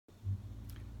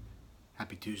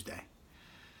Happy Tuesday.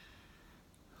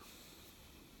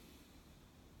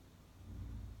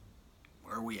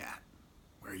 Where are we at?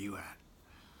 Where are you at?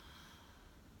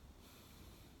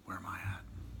 Where am I at?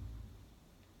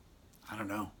 I don't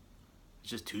know. It's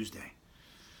just Tuesday.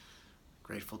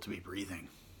 Grateful to be breathing.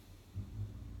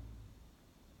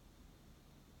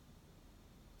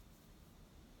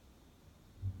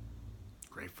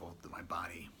 Grateful that my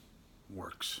body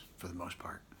works for the most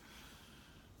part.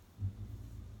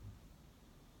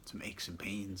 Some aches and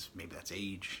pains. Maybe that's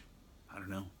age. I don't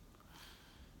know.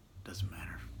 Doesn't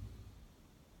matter.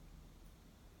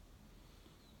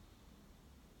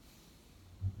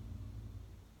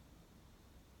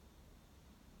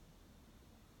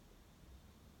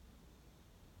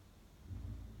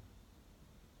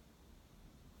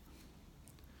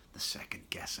 The second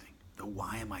guessing. The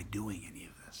why am I doing any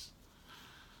of this?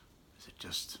 Is it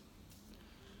just,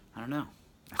 I don't know.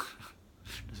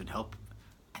 Does it help?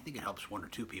 I think it helps one or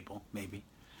two people, maybe.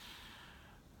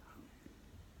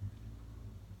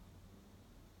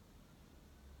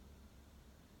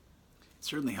 It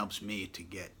certainly helps me to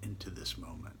get into this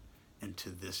moment, into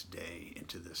this day,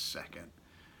 into this second.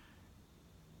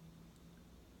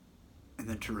 And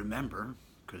then to remember,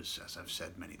 because as I've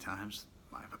said many times,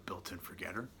 I'm a built-in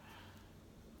forgetter,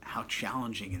 how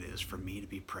challenging it is for me to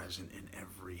be present in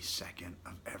every second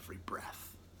of every breath.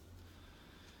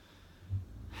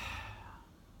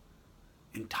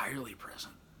 Entirely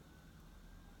present.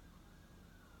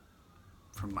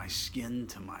 From my skin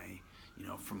to my,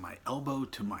 from my elbow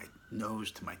to my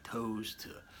nose to my toes to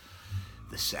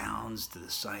the sounds to the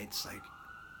sights. Like, it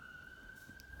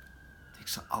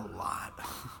takes a lot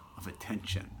of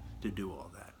attention to do all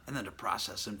that. And then to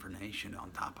process information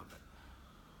on top of it.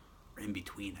 Or in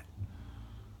between it.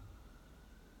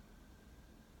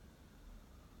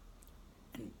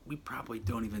 And we probably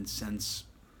don't even sense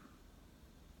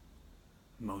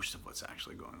most of what's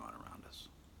actually going on around us.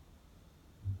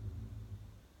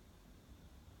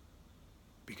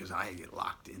 Because I get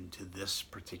locked into this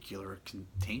particular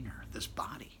container, this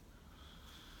body.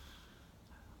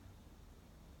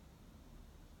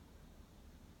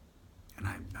 And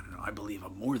I don't know, I believe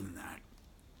I'm more than that.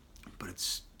 But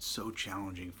it's so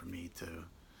challenging for me to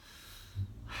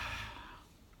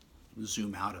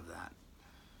zoom out of that.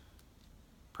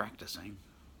 Practicing.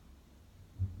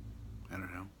 I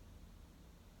don't know.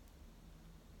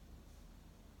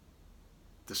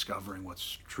 Discovering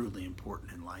what's truly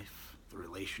important in life, the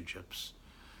relationships,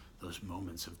 those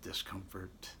moments of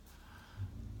discomfort,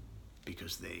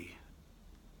 because they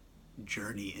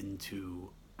journey into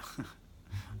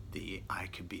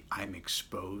I'm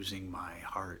exposing my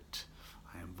heart,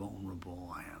 I am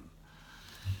vulnerable, I am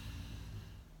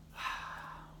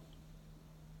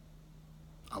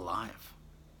alive.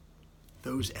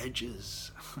 Those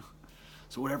edges.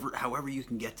 So however you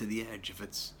can get to the edge, if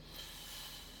it's,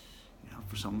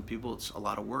 for some people it's a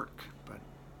lot of work, but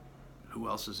who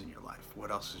else is in your life?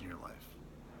 What else is in your life?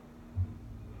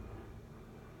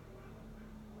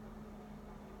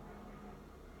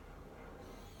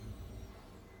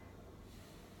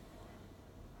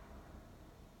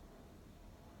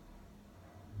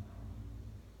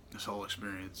 This whole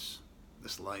experience,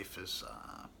 this life is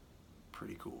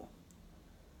pretty cool.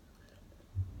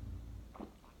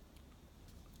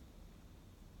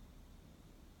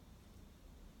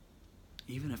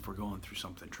 Even if we're going through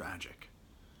something tragic,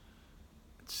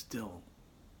 it's still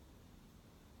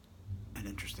an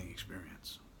interesting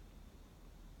experience.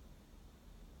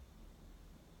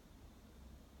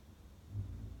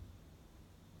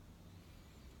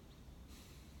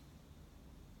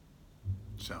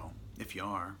 So, if you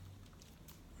are,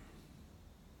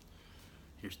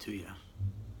 here's to you.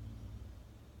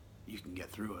 You can get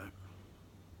through it.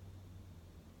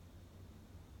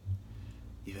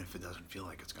 Even if it doesn't feel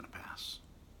like it's going to pass.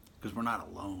 Because we're not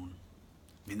alone.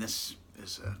 I mean, this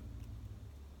is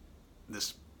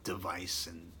this device,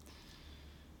 and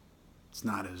it's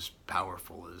not as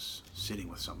powerful as sitting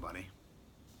with somebody.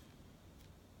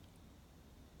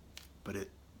 But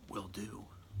it will do.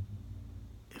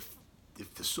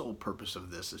 If the sole purpose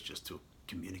of this is just to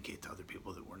communicate to other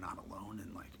people that we're not alone,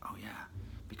 and like, oh yeah,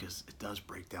 because it does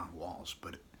break down walls,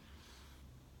 but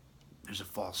there's a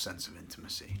false sense of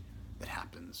intimacy that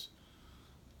happens.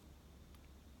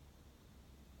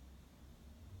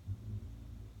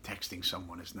 Texting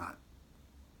someone is not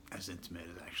as intimate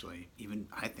as actually, even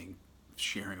I think,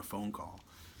 sharing a phone call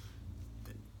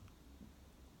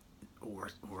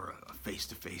or a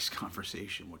face-to-face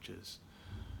conversation, which is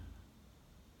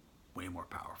way more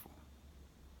powerful.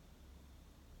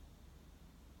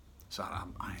 So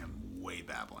I am way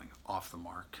babbling, off the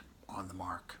mark, on the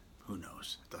mark, who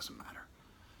knows, it doesn't matter.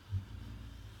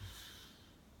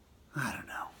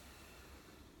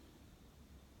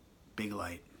 Big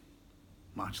light.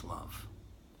 Much love.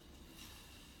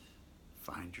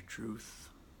 Find your truth.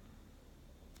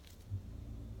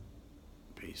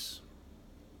 Peace.